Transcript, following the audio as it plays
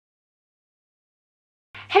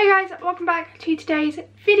Hey guys, welcome back to today's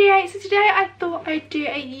video. So today I thought I'd do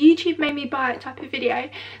a YouTube made me buy it type of video.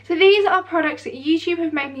 So these are products that YouTube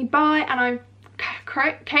have made me buy and I've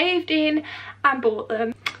caved in and bought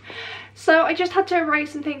them. So I just had to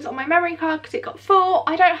erase some things on my memory card because it got full.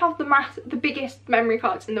 I don't have the biggest memory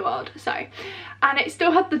cards in the world, and it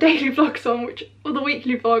still had the daily vlogs on, or the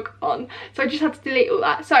weekly vlog on, so I just had to delete all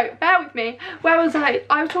that. So bear with me. Where was I?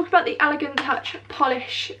 I was talking about the Elegant Touch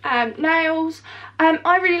polish nails.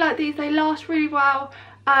 I really like these. They last really well,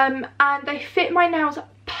 and they fit my nails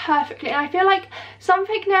perfectly. And I feel like some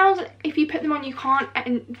fake nails, if you put them on, you can't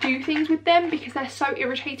do things with them because they're so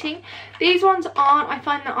irritating. These ones aren't. I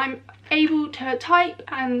find that I'm able to type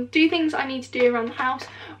and do things I need to do around the house,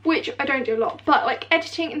 which I don't do a lot, but like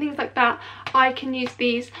editing and things like that, I can use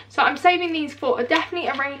these. So I'm saving these for definitely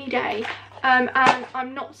a rainy day, and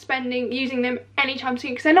I'm not using them anytime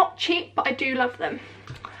soon because they're not cheap, but I do love them.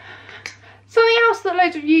 Something else that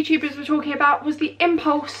loads of YouTubers were talking about was the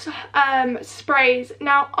Impulse sprays.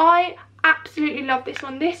 Now I absolutely love this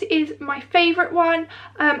one. This is my favourite one.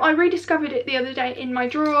 I rediscovered it the other day in my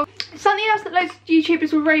drawer. Something else that loads of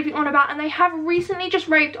YouTubers were raving on about, and they have recently just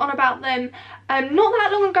raved on about them not that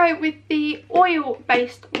long ago with the oil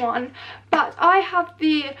based one, but I have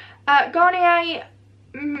the Garnier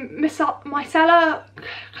micellar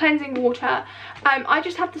cleansing water. I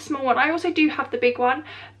just have the small one. I also do have the big one,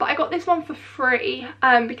 but I got this one for free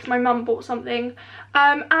because my mum bought something,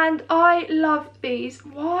 and I love these.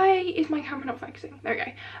 Why is my camera not focusing? There we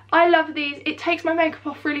go. I love these. It takes my makeup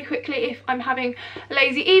off really quickly if I'm having a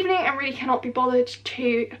lazy evening and really cannot be bothered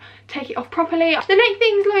to take it off properly. The next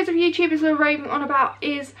things loads of YouTubers are raving on about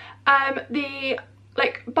is the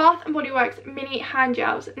Bath and Body Works mini hand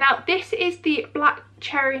gels. Now this is the black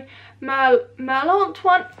cherry merlant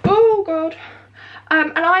one. Oh god.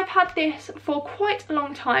 And I've had this for quite a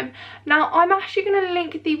long time. Now I'm actually going to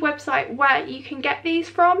link the website where you can get these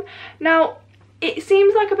from. Now it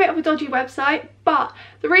seems like a bit of a dodgy website, but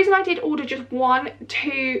the reason I did order just one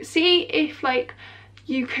to see if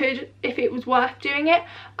if it was worth doing it,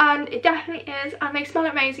 and it definitely is, and they smell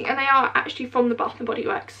amazing, and they are actually from the Bath and Body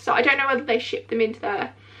Works. So I don't know whether they ship them into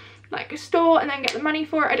their a store and then get the money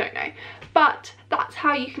for it, I don't know, but that's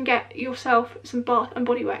how you can get yourself some Bath and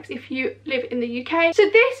Body Works if you live in the UK. So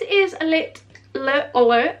this is a little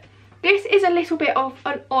bit of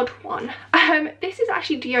an odd one. This is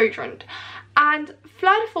actually deodorant, and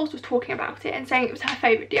Fleur de Force was talking about it and saying it was her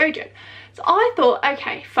favourite deodorant. So I thought,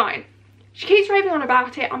 okay, fine. She keeps raving on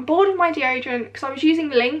about it. I'm bored of my deodorant because I was using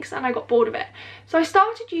Lynx and I got bored of it. So I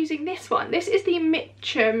started using this one. This is the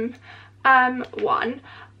Mitchum one.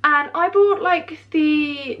 And I bought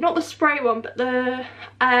not the spray one, but the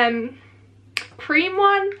cream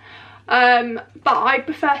one. But I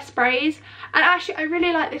prefer sprays. And actually I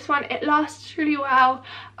really like this one. It lasts really well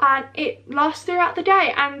and it lasts throughout the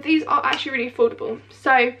day. And these are actually really affordable.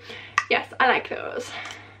 So yes, I like those.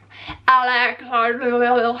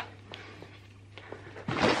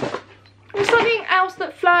 Something else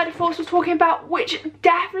that Fleur de Force was talking about, which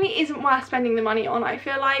definitely isn't worth spending the money on, I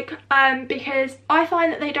feel like, because I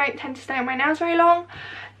find that they don't tend to stay on my nails very long,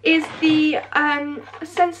 is the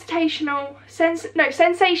sensational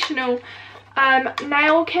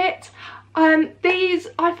nail kit. These,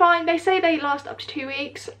 I find, they say they last up to 2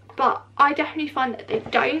 weeks, but I definitely find that they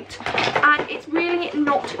don't, and it's really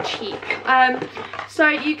not cheap. So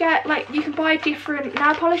you get you can buy different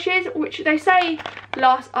nail polishes which they say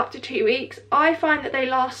last up to 2 weeks. I find that they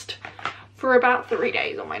last for about 3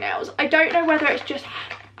 days on my nails. I don't know whether it's just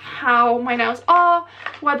how my nails are,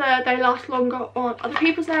 whether they last longer on other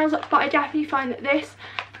people's nails, but I definitely find that this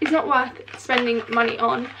is not worth spending money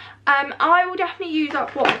on. I will definitely use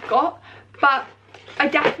up what I've got, but I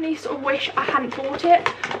definitely sort of wish I hadn't bought it,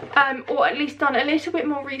 or at least done a little bit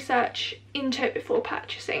more research into it before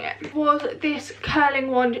purchasing it. Was this curling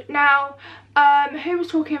wand. Now, who was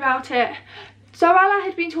talking about it? So Ella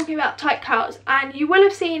had been talking about tight curls, and you will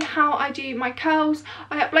have seen how I do my curls.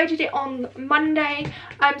 I uploaded it on Monday,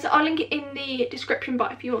 so I'll link it in the description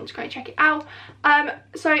bar if you want to go and check it out.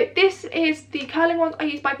 So this is the curling wand I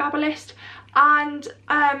use by Babyliss, and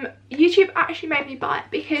YouTube actually made me buy it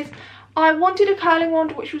because I wanted a curling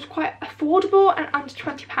wand which was quite affordable and under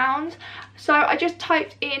 £20. So I just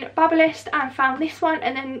typed in Babyliss and found this one,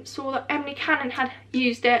 and then saw that Emily Cannon had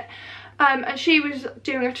used it, and she was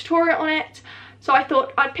doing a tutorial on it. So I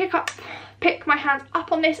thought I'd pick my hands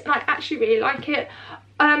up on this, and I actually really like it.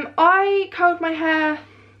 I curled my hair,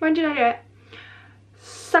 when did I do it?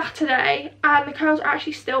 Saturday, and the curls are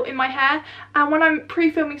actually still in my hair, and when I'm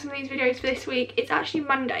pre-filming some of these videos for this week, it's actually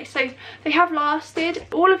Monday, so they have lasted.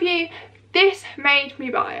 All of you this made me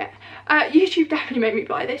buy it. YouTube definitely made me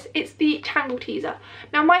buy this. It's the Tangle Teaser.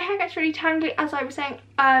 Now my hair gets really tangly, as I was saying,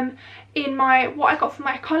 in what I got from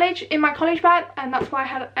my college bag, and that's why I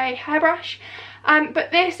had a hairbrush.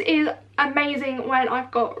 But this is amazing when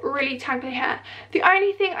I've got really tangly hair. The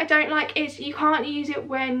only thing I don't like is you can't use it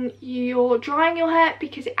when you're drying your hair,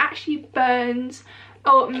 because it actually burns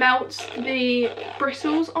or melts the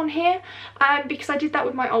bristles on here, because I did that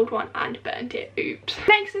with my old one and burnt it. Oops.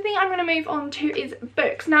 Next thing I'm going to move on to is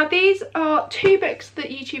books. Now these are 2 books that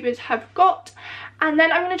YouTubers have got, and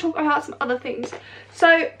then I'm going to talk about some other things.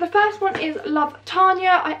 So the first one is Love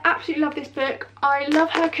Tanya. I absolutely love this book. I love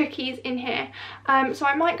her cookies in here, so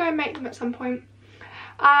I might go and make them at some point.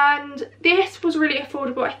 And this was really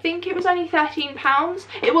affordable. I think it was only £13.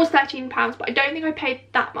 It was £13, but I don't think I paid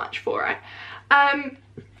that much for it. And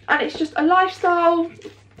it's just a lifestyle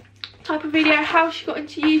type of video, how she got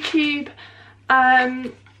into YouTube,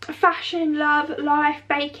 fashion, love, life,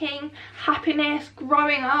 baking, happiness,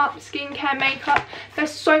 growing up, skincare, makeup.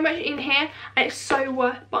 There's so much in here, and it's so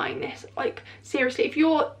worth buying this. Like seriously, if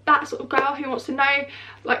you're that sort of girl who wants to know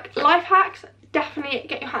like life hacks, definitely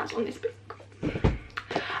get your hands on this book.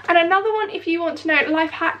 And another one, if you want to know life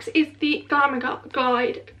hacks, is the Glamour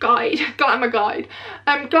Guide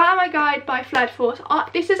by Fled Force.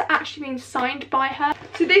 This has actually been signed by her.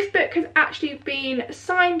 So this book has actually been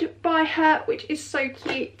signed by her, which is so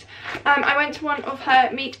cute. I went to one of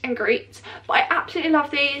her meet and greets, but I absolutely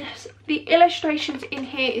love these. The illustrations in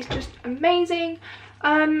here is just amazing.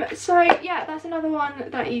 So yeah, that's another one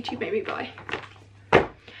that YouTube made me buy.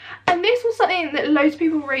 And this was something that loads of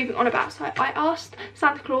people were raving on about, so I asked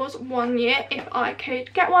Santa Claus one year if I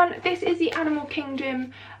could get one. This is the Animal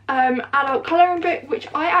Kingdom adult colouring book, which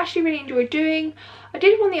I actually really enjoyed doing. I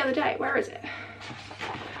did one the other day. Where is it?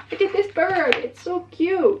 I did this bird. It's so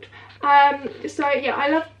cute. So yeah, I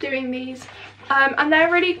love doing these. And they're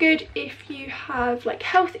really good if you have like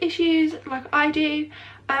health issues like I do.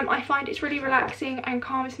 I find it's really relaxing and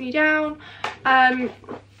calms me down.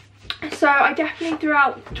 So I definitely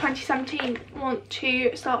throughout 2017 want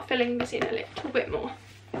to start filling this in a little bit more.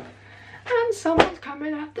 And someone's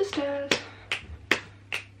coming up the stairs.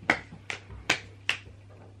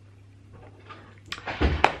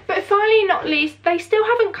 But finally, not least, they still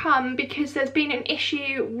haven't come because there's been an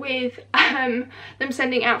issue with them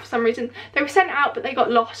sending out for some reason. They were sent out but they got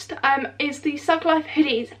lost. Is the Sug Life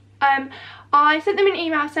hoodies. I sent them an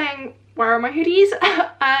email saying, where are my hoodies?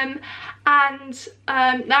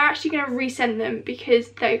 They're actually going to resend them because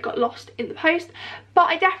they got lost in the post. But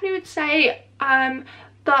I definitely would say that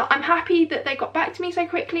I'm happy that they got back to me so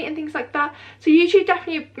quickly and things like that. So YouTube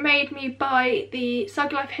definitely made me buy the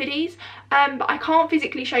Sug Life hoodies, but I can't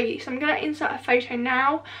physically show you, so I'm going to insert a photo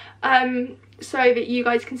now so that you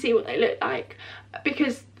guys can see what they look like,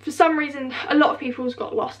 because for some reason a lot of people's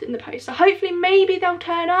got lost in the post. So hopefully maybe they'll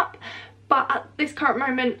turn up, but at this current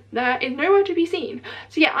moment there is nowhere to be seen.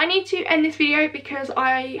 So yeah, I need to end this video because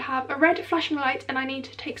I have a red flashing light and I need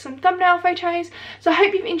to take some thumbnail photos. So I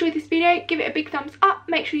hope you've enjoyed this video. Give it a big thumbs up,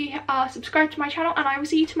 make sure you are subscribed to my channel, and I will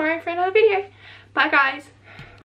see you tomorrow for another video. Bye guys.